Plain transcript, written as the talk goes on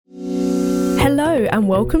Hello and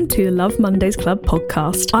welcome to the Love Mondays Club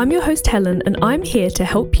podcast. I'm your host Helen and I'm here to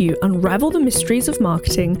help you unravel the mysteries of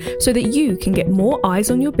marketing so that you can get more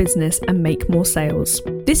eyes on your business and make more sales.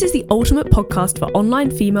 This is the ultimate podcast for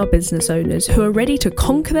online female business owners who are ready to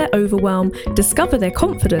conquer their overwhelm, discover their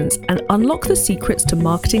confidence and unlock the secrets to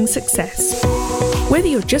marketing success. Whether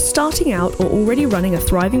you're just starting out or already running a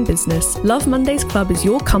thriving business, Love Mondays Club is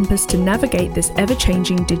your compass to navigate this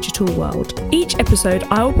ever-changing digital world. Each episode,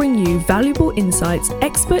 I'll bring you valuable insights,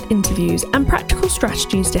 expert interviews, and practical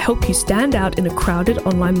strategies to help you stand out in a crowded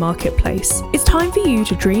online marketplace. It's time for you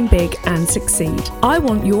to dream big and succeed. I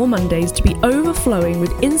want your Mondays to be overflowing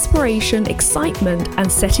with inspiration, excitement, and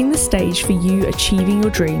setting the stage for you achieving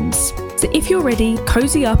your dreams. So if you're ready,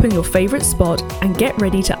 cozy up in your favorite spot and get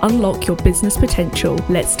ready to unlock your business potential.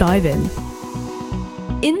 Let's dive in.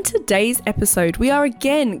 In today's episode, we are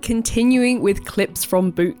again continuing with clips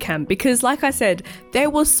from bootcamp because, like I said,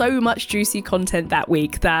 there was so much juicy content that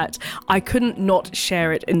week that I couldn't not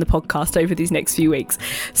share it in the podcast over these next few weeks.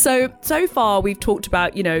 So far we've talked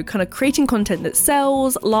about, kind of creating content that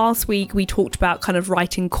sells. Last week we talked about kind of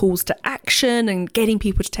writing calls to action and getting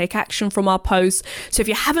people to take action from our posts. So if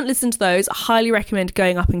you haven't listened to those, I highly recommend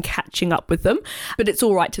going up and catching up with them. But it's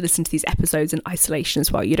all right to listen to these episodes in isolation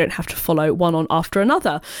as well. You don't have to follow one on after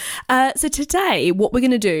another. So today, what we're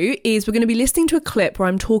going to do is we're going to be listening to a clip where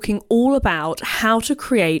I'm talking all about how to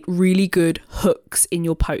create really good hooks in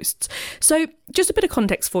your posts. So just a bit of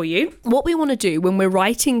context for you. What we want to do when we're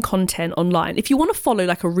writing content online, if you want to follow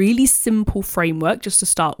like a really simple framework just to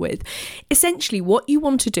start with, essentially what you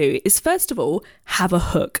want to do is first of all, have a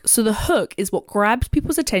hook. So the hook is what grabs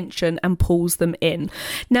people's attention and pulls them in.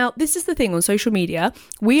 Now, this is the thing on social media.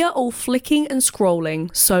 We are all flicking and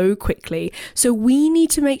scrolling so quickly. So we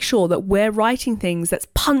need to make sure that we're writing things that's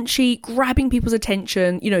punchy, grabbing people's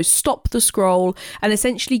attention, stop the scroll and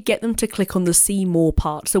essentially get them to click on the see more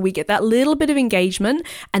part. So we get that little bit of engagement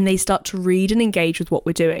and they start to read and engage with what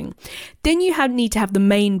we're doing. Then you need to have the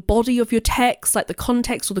main body of your text, like the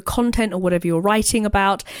context or the content or whatever you're writing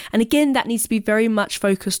about. And again, that needs to be very much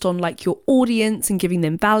focused on like your audience and giving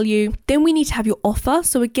them value. Then we need to have your offer.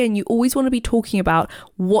 So again, you always want to be talking about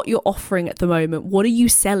what you're offering at the moment. What are you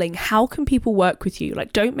selling? How can people work with you?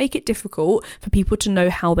 Like, don't make it difficult for people to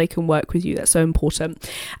know how they can work with you. That's so important.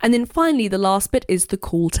 And then finally, the last bit is the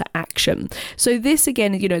call to action. So this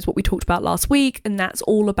again, is what we talked about last week. And that's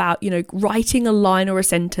all about, writing a line or a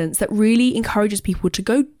sentence that really encourages people to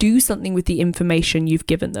go do something with the information you've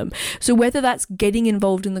given them. So whether that's getting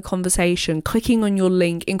involved in the conversation, clicking on your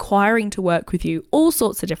link, inquiring to work with you, all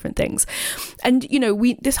sorts of different things. And,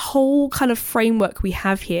 this whole kind of framework we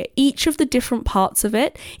have here, each of the different parts of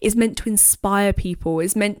it is meant to inspire people,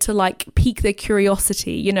 is meant to like pique their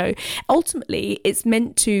curiosity, ultimately it's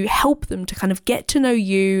meant to help them to kind of get to know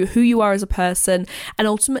you, who you are as a person, and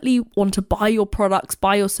ultimately want to buy your products,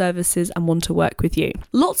 buy your services, and want to work with you.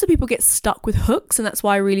 Lots of people get stuck with hooks, and that's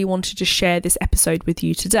why I really wanted to share this episode with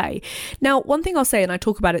you today. Now, one thing I'll say, and I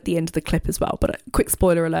talk about it at the end of the clip as well, but a quick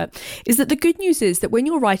spoiler alert, is that the good news is that when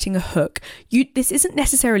you're writing a hook, this isn't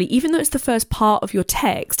necessarily, even though it's the first part of your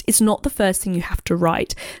text, it's not the first thing you have to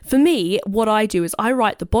write. For me, what I do is I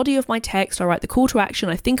write the body of my text, I write the call to action,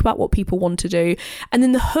 I think about what people want to do, and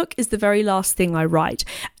then the hook is the very last thing I write.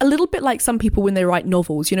 A little bit like some people when they write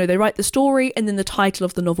novels, they write the story and then the title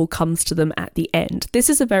of the novel comes to them at the end. This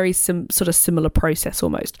is a very sort of similar process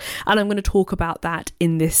almost, and I'm going to talk about that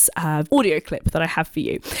in this audio clip that I have for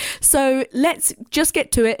you. So let's just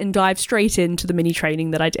get to it and dive straight into the mini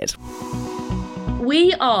training that I did.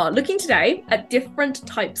 We are looking today at different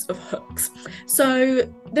types of hooks. So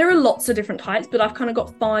there are lots of different types, but I've kind of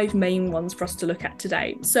got 5 main ones for us to look at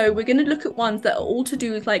today. So we're going to look at ones that are all to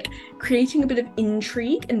do with like creating a bit of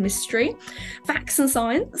intrigue and mystery, facts and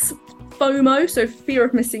science, FOMO, so fear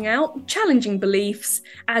of missing out, challenging beliefs,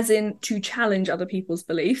 as in to challenge other people's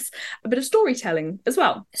beliefs, a bit of storytelling as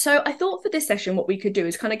well. So I thought for this session, what we could do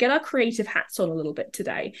is kind of get our creative hats on a little bit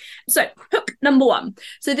today. So hook number 1.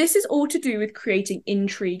 So this is all to do with creating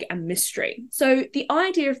intrigue and mystery. So the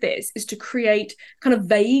idea of this is to create kind of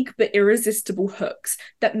vague but irresistible hooks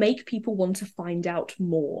that make people want to find out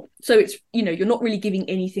more. So it's, you're not really giving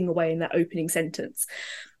anything away in that opening sentence.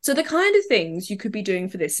 So the kind of things you could be doing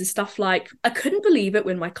for this is stuff like, I couldn't believe it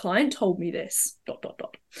when my client told me this, ...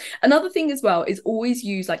 Another thing as well is always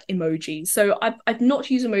use like emojis. So I've not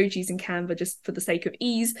used emojis in Canva just for the sake of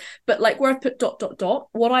ease, but like where I've put ...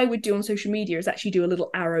 what I would do on social media is actually do a little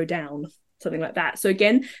arrow down. something like that. So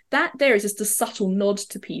again, that there is just a subtle nod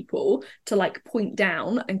to people to like point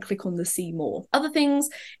down and click on the see more. Other things,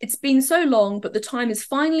 it's been so long, but the time is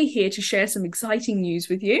finally here to share some exciting news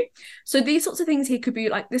with you. So these sorts of things here could be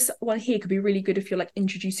like, this one here could be really good if you're like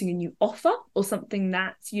introducing a new offer or something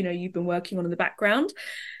that, you know, you've been working on in the background.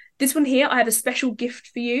 This one here, I have a special gift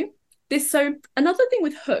for you. So another thing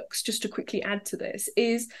with hooks, just to quickly add to this,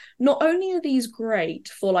 is not only are these great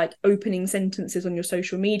for like opening sentences on your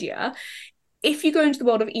social media, if you go into the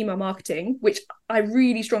world of email marketing, which I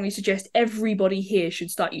really strongly suggest everybody here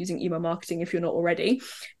should start using email marketing if you're not already,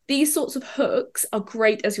 these sorts of hooks are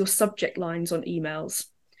great as your subject lines on emails.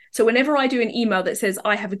 So whenever I do an email that says,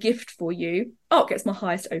 I have a gift for you, it gets my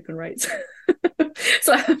highest open rates.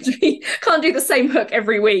 So I can't do the same hook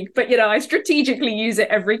every week, but, you know, I strategically use it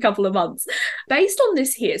every couple of months based on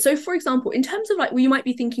this here. So for example, in terms of like, well, you might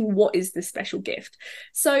be thinking, what is this special gift?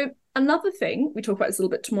 So another thing, we talk about this a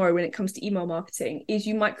little bit tomorrow when it comes to email marketing, is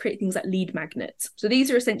you might create things like lead magnets. So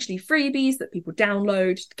these are essentially freebies that people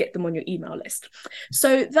download to get them on your email list.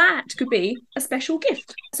 So that could be a special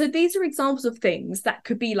gift. So these are examples of things that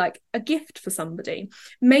could be like a gift for somebody.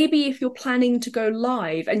 Maybe if you're planning to go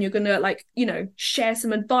live and you're going to like, you know, share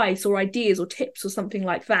some advice or ideas or tips or something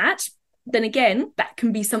like that, then again, that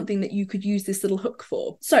can be something that you could use this little hook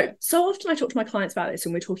for. So often I talk to my clients about this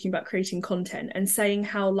when we're talking about creating content and saying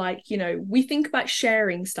how, like, you know, we think about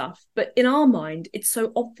sharing stuff, but in our mind, it's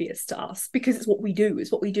so obvious to us because it's what we do,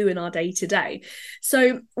 it's what we do in our day to day.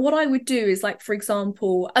 So what I would do is, like, for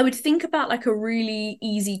example, I would think about like a really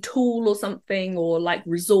easy tool or something, or like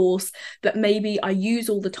resource that maybe I use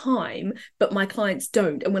all the time, but my clients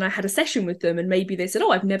don't. And when I had a session with them and maybe they said,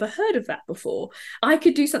 oh, I've never heard of that before, I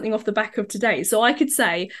could do something off the back of today. So I could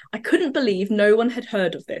say, I couldn't believe no one had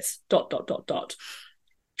heard of this, ...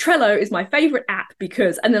 Trello is my favorite app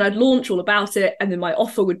because, and then I'd launch all about it. And then my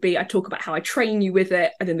offer would be, I talk about how I train you with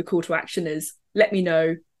it. And then the call to action is, let me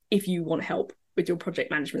know if you want help with your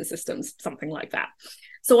project management systems, something like that.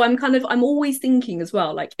 So I'm always thinking as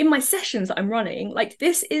well, like in my sessions that I'm running, like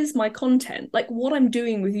this is my content, like what I'm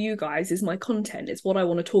doing with you guys is my content, it's what I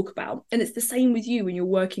want to talk about. And it's the same with you when you're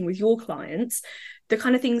working with your clients. The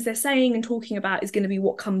kind of things they're saying and talking about is going to be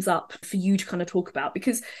what comes up for you to kind of talk about,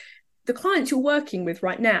 because the clients you're working with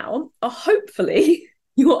right now are hopefully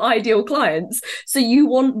your ideal clients. So you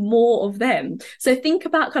want more of them. So think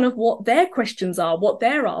about kind of what their questions are, what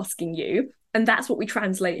they're asking you. And that's what we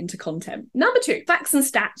translate into content. Number 2, facts and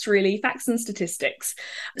stats, really, facts and statistics.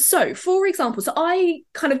 So for example, I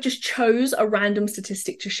kind of just chose a random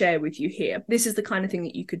statistic to share with you here. This is the kind of thing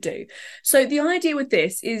that you could do. So the idea with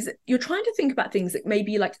this is you're trying to think about things that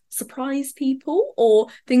maybe like surprise people or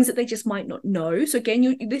things that they just might not know. So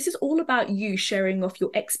again, this is all about you sharing off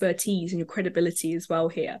your expertise and your credibility as well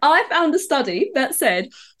here. I found a study that said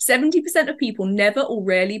 70% of people never or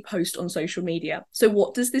rarely post on social media. So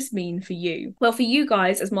what does this mean for you? Well, for you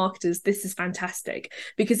guys as marketers, this is fantastic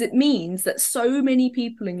because it means that so many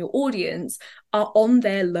people in your audience are on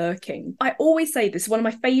there lurking. I always say this, one of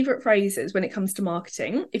my favorite phrases when it comes to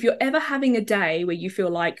marketing. If you're ever having a day where you feel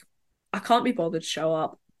like, I can't be bothered to show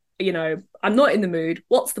up, you know, I'm not in the mood,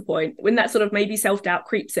 what's the point? When that sort of maybe self-doubt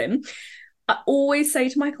creeps in, I always say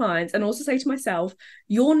to my clients and also say to myself,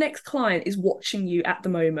 your next client is watching you at the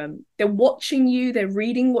moment. They're watching you, they're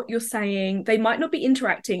reading what you're saying. They might not be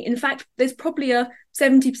interacting. In fact, there's probably a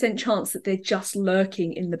 70% chance that they're just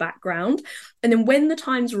lurking in the background. And then when the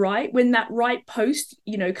time's right, when that right post,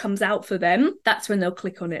 you know, comes out for them, that's when they'll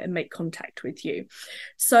click on it and make contact with you.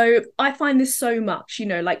 So I find this so much, you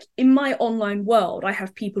know, like in my online world, I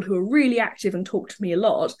have people who are really active and talk to me a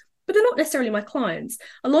lot, but they're not necessarily my clients.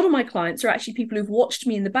 A lot of my clients are actually people who've watched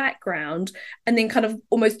me in the background and then kind of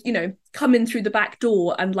almost, you know, come in through the back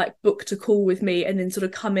door and like booked a call with me and then sort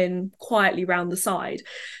of come in quietly round the side.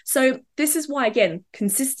 So this is why, again,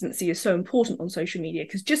 consistency is so important on social media,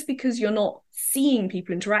 because just because you're not seeing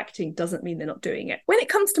people interacting doesn't mean they're not doing it. When it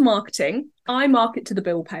comes to marketing, I market to the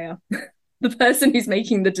bill payer. The person who's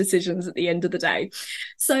making the decisions at the end of the day.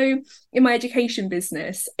 So in my education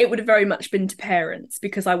business, it would have very much been to parents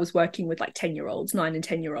because I was working with like 10-year-olds, 9 and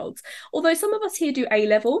 10-year-olds. Although some of us here do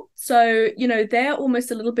A-level. So, you know, they're almost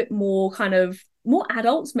a little bit more kind of more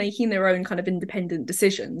adults making their own kind of independent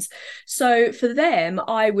decisions. So for them,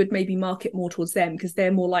 I would maybe market more towards them because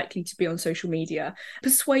they're more likely to be on social media,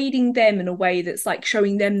 persuading them in a way that's like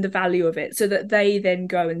showing them the value of it so that they then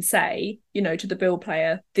go and say, you know, to the bill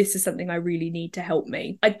player, this is something I really need to help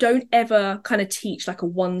me. I don't ever kind of teach like a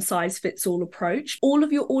one size fits all approach. All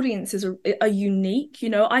of your audiences are unique. You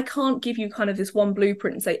know, I can't give you kind of this one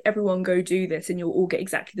blueprint and say, everyone go do this and you'll all get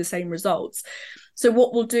exactly the same results. So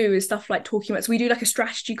what we'll do is stuff like talking about, so we do like a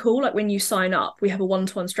strategy call, like when you sign up, we have a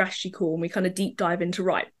one-to-one strategy call and we kind of deep dive into,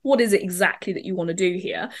 right, what is it exactly that you want to do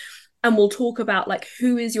here? And we'll talk about like,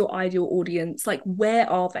 who is your ideal audience? Like, where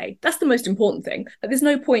are they? That's the most important thing. Like, there's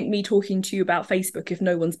no point me talking to you about Facebook if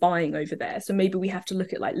no one's buying over there. So maybe we have to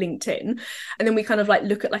look at like LinkedIn, and then we kind of like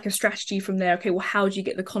look at like a strategy from there. Okay, well, how do you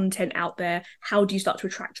get the content out there? How do you start to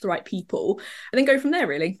attract the right people? And then go from there,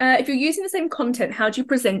 really. If you're using the same content, how do you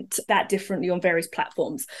present that differently on various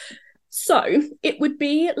platforms? So it would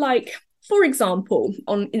be like, for example,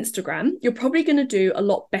 on Instagram, you're probably going to do a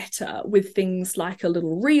lot better with things like a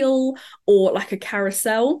little reel or like a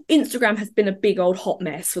carousel. Instagram has been a big old hot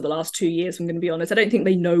mess for the last 2 years, I'm going to be honest. I don't think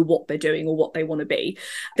they know what they're doing or what they want to be.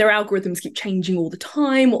 Their algorithms keep changing all the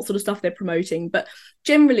time, what sort of stuff they're promoting. But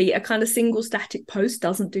generally, a kind of single static post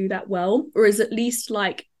doesn't do that well, whereas at least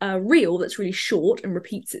like a reel that's really short and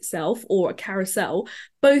repeats itself, or a carousel,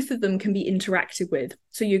 both of them can be interacted with.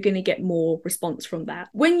 So you're going to get more response from that.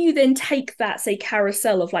 When you then take that, say,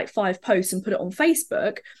 carousel of like 5 posts and put it on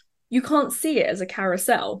Facebook, you can't see it as a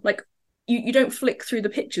carousel. Like, you don't flick through the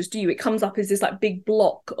pictures, do you? It comes up as this like big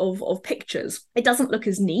block of pictures. It doesn't look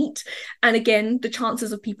as neat. And again, the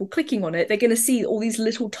chances of people clicking on it, they're going to see all these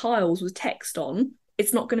little tiles with text on.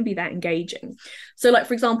 It's not going to be that engaging. So like,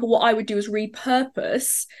 for example, what I would do is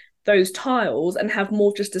repurpose those tiles and have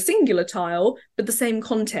more just a singular tile, but the same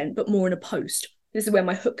content, but more in a post. This is where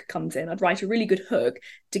my hook comes in. I'd write a really good hook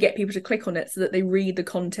to get people to click on it so that they read the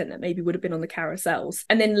content that maybe would have been on the carousels.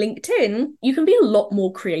 And then LinkedIn, you can be a lot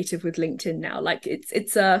more creative with LinkedIn now. Like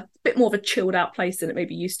it's a bit more of a chilled out place than it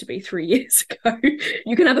maybe used to be 3 years ago.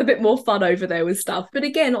 You can have a bit more fun over there with stuff. But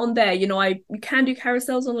again, on there, you can do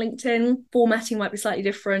carousels on LinkedIn. Formatting might be slightly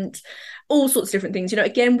different. All sorts of different things.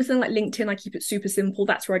 Again, with something like LinkedIn, I keep it super simple.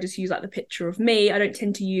 That's where I just use like the picture of me. I don't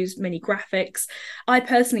tend to use many graphics. I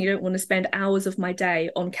personally don't want to spend hours of my day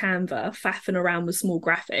on Canva faffing around with small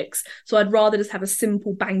graphics. So I'd rather just have a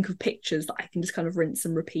simple bank of pictures that I can just kind of rinse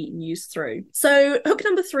and repeat and use through. So hook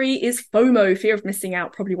number 3 is FOMO, fear of missing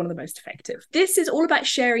out, probably one of the most effective. This is all about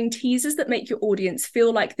sharing teasers that make your audience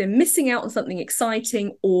feel like they're missing out on something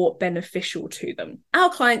exciting or beneficial to them. Our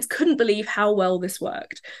clients couldn't believe how well this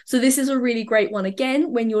worked. So this is a really great one,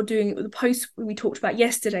 again, when you're doing it with the post we talked about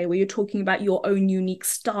yesterday, where you're talking about your own unique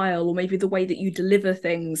style or maybe the way that you deliver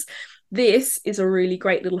things. This is a really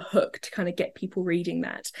great little hook to kind of get people reading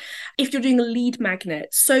that. If you're doing a lead magnet,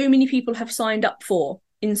 so many people have signed up for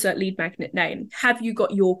insert lead magnet name. Have you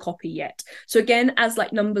got your copy yet? So again, as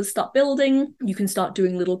like numbers start building, you can start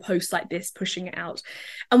doing little posts like this, pushing it out.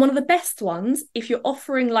 And one of the best ones, if you're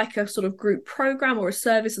offering like a sort of group program or a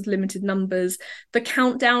service with limited numbers, the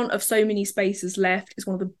countdown of so many spaces left is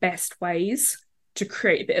one of the best ways to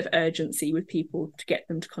create a bit of urgency with people to get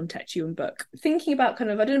them to contact you and book. Thinking about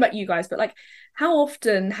kind of, I don't know about you guys, but like, how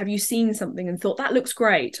often have you seen something and thought, that looks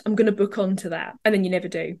great, I'm going to book onto that, and then you never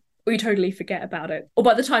do? Or you totally forget about it. Or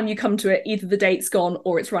by the time you come to it, either the date's gone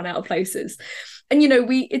or it's run out of places. And,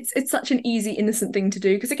 it's such an easy, innocent thing to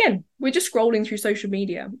do. Because again, we're just scrolling through social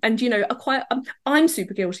media. And, I'm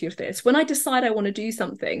super guilty of this. When I decide I want to do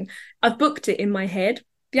something, I've booked it in my head.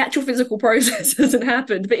 The actual physical process hasn't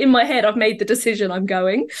happened, but in my head, I've made the decision I'm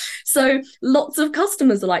going. So lots of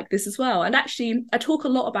customers are like this as well. And actually, I talk a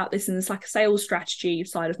lot about this in this like sales strategy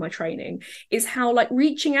side of my training, is how like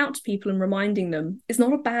reaching out to people and reminding them is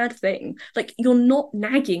not a bad thing. Like, you're not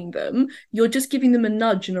nagging them, you're just giving them a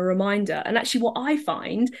nudge and a reminder. And actually what I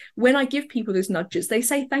find when I give people those nudges, they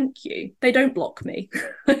say thank you. They don't block me.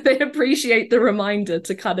 They appreciate the reminder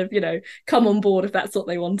to kind of, come on board if that's what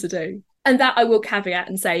they want to do. And that, I will caveat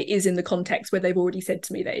and say, is in the context where they've already said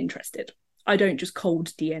to me they're interested. I don't just cold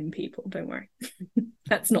DM people, don't worry.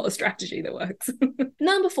 That's not a strategy that works.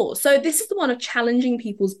 Number 4. So this is the one of challenging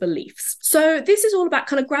people's beliefs. So this is all about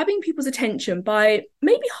kind of grabbing people's attention by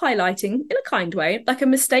maybe highlighting in a kind way, like a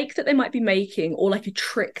mistake that they might be making or like a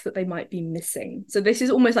trick that they might be missing. So this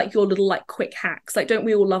is almost like your little like quick hacks. Like, don't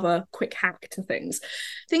we all love a quick hack to things?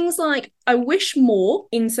 Things like, I wish more,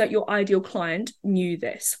 insert your ideal client, knew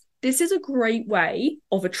this. This is a great way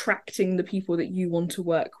of attracting the people that you want to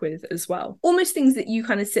work with as well. Almost things that you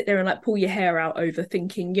kind of sit there and like pull your hair out over,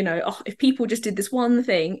 thinking, if people just did this one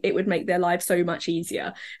thing, it would make their life so much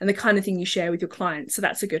easier. And the kind of thing you share with your clients. So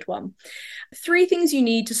that's a good one. 3 things you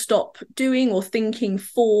need to stop doing or thinking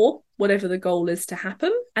for whatever the goal is to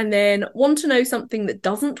happen. And then want to know something that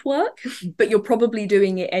doesn't work, but you're probably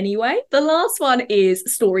doing it anyway. The last one is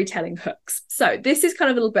storytelling hooks. So this is kind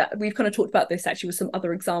of a little bit, we've kind of talked about this actually with some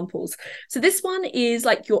other examples. So this one is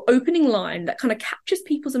like your opening line that kind of captures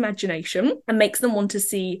people's imagination and makes them want to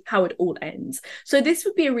see how it all ends. So this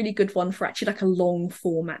would be a really good one for actually like a long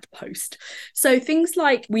format post. So things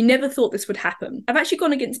like, we never thought this would happen. I've actually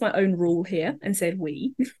gone against my own rule here and said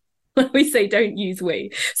we. We say don't use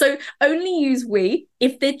we. So only use we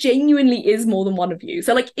if there genuinely is more than one of you.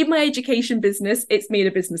 So like in my education business, it's me and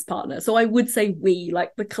a business partner. So I would say we,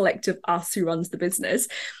 like the collective us who runs the business.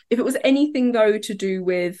 If it was anything though to do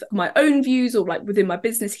with my own views or like within my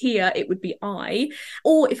business here, it would be I.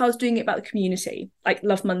 Or if I was doing it about the community, like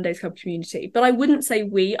Love Mondays Club community. But I wouldn't say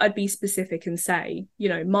we, I'd be specific and say, you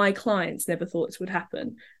know, my clients never thought this would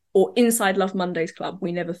happen. Or inside Love Mondays Club,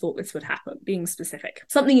 we never thought this would happen, being specific.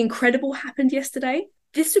 Something incredible happened yesterday.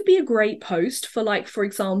 This would be a great post for like, for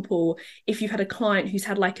example, if you've had a client who's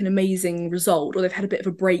had like an amazing result or they've had a bit of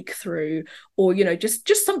a breakthrough or, you know,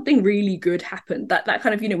 just something really good happened. That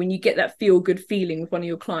kind of, you know, when you get that feel good feeling with one of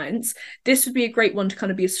your clients, this would be a great one to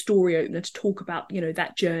kind of be a story opener to talk about, you know,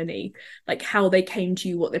 that journey, like how they came to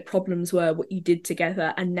you, what their problems were, what you did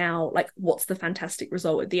together. And now like, what's the fantastic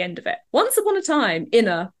result at the end of it? Once upon a time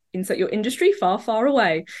insert your industry far, far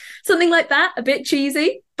away. Something like that, a bit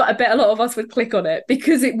cheesy, but I bet a lot of us would click on it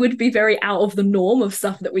because it would be very out of the norm of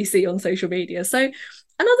stuff that we see on social media. So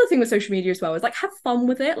another thing with social media as well is like have fun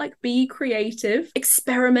with it, like be creative,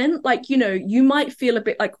 experiment. Like, you know, you might feel a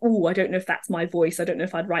bit like, oh, I don't know if that's my voice. I don't know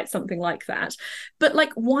if I'd write something like that. But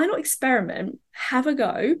like, why not experiment, have a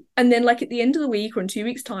go? And then like at the end of the week or in 2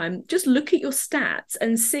 weeks' time, just look at your stats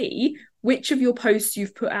and see which of your posts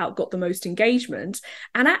you've put out got the most engagement.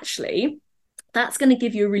 And actually, that's going to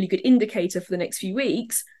give you a really good indicator for the next few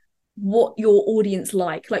weeks what your audience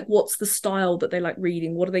like what's the style that they like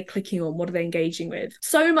reading, what are they clicking on, what are they engaging with.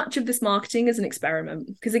 So much of this marketing is an experiment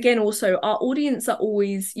because again, also our audience are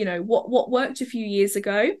always, you know, what worked a few years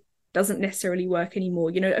ago doesn't necessarily work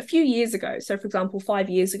anymore. You know, a few years ago, so for example 5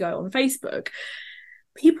 years ago on Facebook,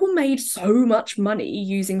 people made so much money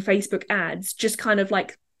using Facebook ads, just kind of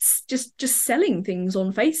like just selling things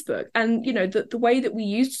on Facebook. And you know, the way that we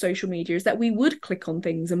used social media is that we would click on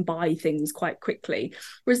things and buy things quite quickly,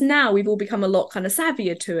 whereas now we've all become a lot kind of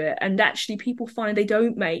savvier to it, and actually people find they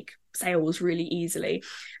don't make sales really easily.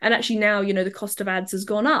 And actually now, you know, the cost of ads has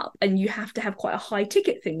gone up and you have to have quite a high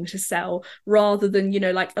ticket thing to sell rather than, you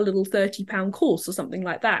know, like a little £30 course or something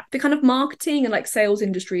like that. The kind of marketing and like sales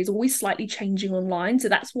industry is always slightly changing online, so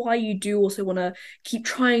that's why you do also want to keep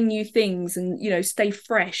trying new things and, you know, stay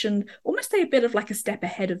fresh and almost stay a bit of like a step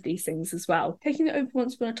ahead of these things as well. Taking it over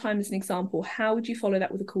once upon a time as an example, how would you follow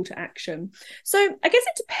that with a call to action? So I guess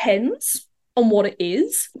it depends on what it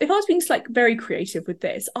is. If I was being like very creative with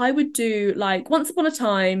this, I would do like once upon a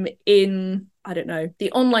time in, I don't know,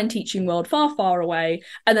 the online teaching world far, far away.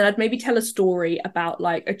 And then I'd maybe tell a story about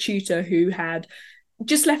like a tutor who had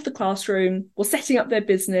just left the classroom, was setting up their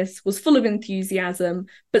business, was full of enthusiasm,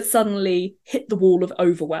 but suddenly hit the wall of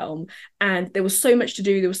overwhelm. And there was so much to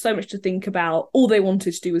do, there was so much to think about. All they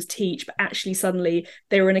wanted to do was teach, but actually suddenly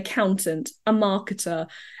they were an accountant, a marketer,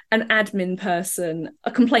 an admin person,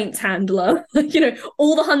 a complaints handler, you know,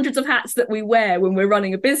 all the hundreds of hats that we wear when we're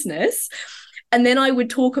running a business. And then I would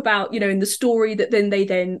talk about, you know, in the story that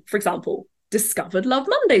they, for example, discovered Love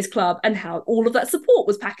Mondays Club and how all of that support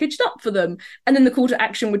was packaged up for them. And then the call to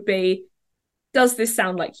action would be, does this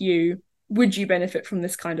sound like you? Would you benefit from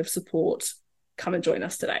this kind of support? Come and join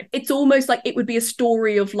us today. It's almost like it would be a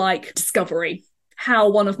story of like discovery, how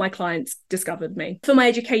one of my clients discovered me. For my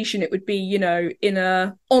education, it would be, you know, in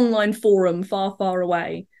a online forum far, far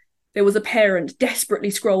away, there was a parent desperately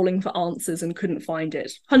scrolling for answers and couldn't find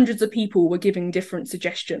it. Hundreds of people were giving different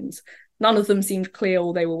suggestions. None of them seemed clear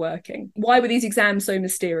or they were working. Why were these exams so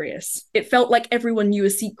mysterious? It felt like everyone knew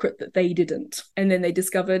a secret that they didn't. And then they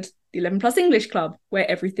discovered the 11 Plus English Club, where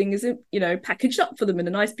everything is, you know, packaged up for them in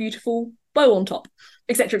a nice, beautiful bow on top,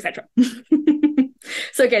 etc., etc.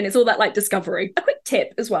 So again, it's all that like discovery. A quick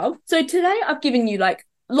tip as well. So today I've given you like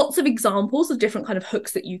lots of examples of different kind of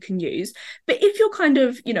hooks that you can use. But if you're kind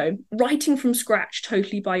of, you know, writing from scratch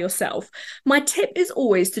totally by yourself, my tip is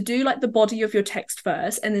always to do like the body of your text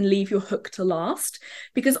first and then leave your hook to last.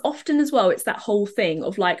 Because often as well, it's that whole thing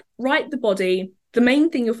of like, write the body. The main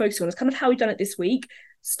thing you're focusing on is kind of how we've done it this week.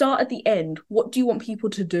 Start at the end. What do you want people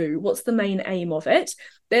to do? What's the main aim of it?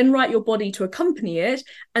 Then write your body to accompany it.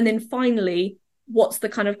 And then finally, what's the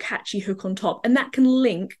kind of catchy hook on top? And that can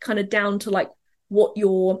link kind of down to like what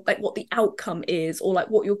the outcome is, or like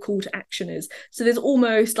what your call to action is. So there's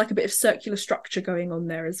almost like a bit of circular structure going on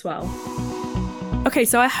there as well. Okay,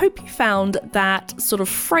 so I hope you found that sort of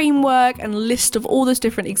framework and list of all those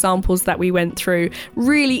different examples that we went through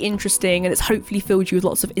really interesting, and it's hopefully filled you with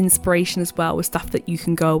lots of inspiration as well, with stuff that you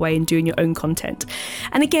can go away and do in your own content.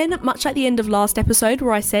 And again, much like the end of last episode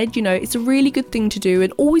where I said, it's a really good thing to do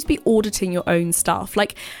and always be auditing your own stuff.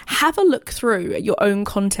 Like, have a look through at your own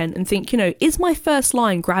content and think, is my first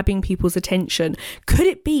line grabbing people's attention? Could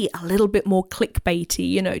it be a little bit more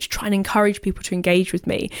clickbaity, to try and encourage people to engage with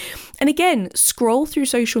me? And again, scroll through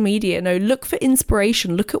social media, look for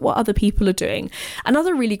inspiration, look at what other people are doing.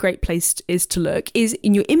 Another really great place is to look is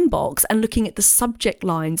in your inbox and looking at the subject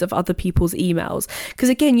lines of other people's emails. Because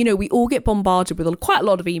again, we all get bombarded with quite a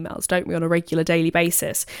lot of emails, don't we, on a regular daily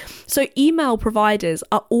basis. So email providers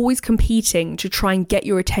are always competing to try and get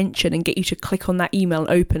your attention and get you to click on that email and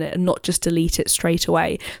open it and not just delete it straight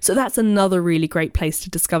away. So that's another really great place to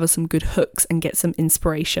discover some good hooks and get some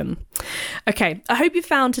inspiration. Okay, I hope you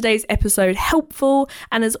found today's episode helpful.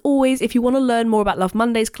 And as always, if you want to learn more about Love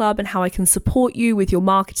Mondays Club and how I can support you with your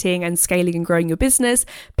marketing and scaling and growing your business,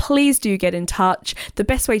 please do get in touch. The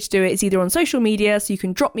best way to do it is either on social media, so you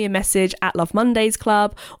can drop me a message at Love Mondays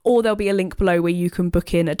Club, or there'll be a link below where you can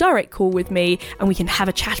book in a direct call with me and we can have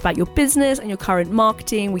a chat about your business and your current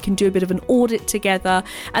marketing. We can do a bit of an audit together,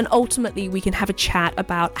 and ultimately we can have a chat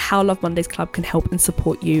about how Love Mondays Club can help and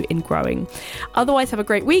support you in growing. Otherwise, have a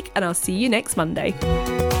great week and I'll see you next Monday.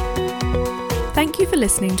 Thank you for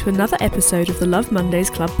listening to another episode of the Love Mondays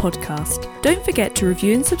Club podcast. Don't forget to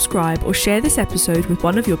review and subscribe or share this episode with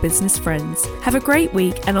one of your business friends. Have a great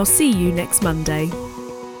week and I'll see you next Monday.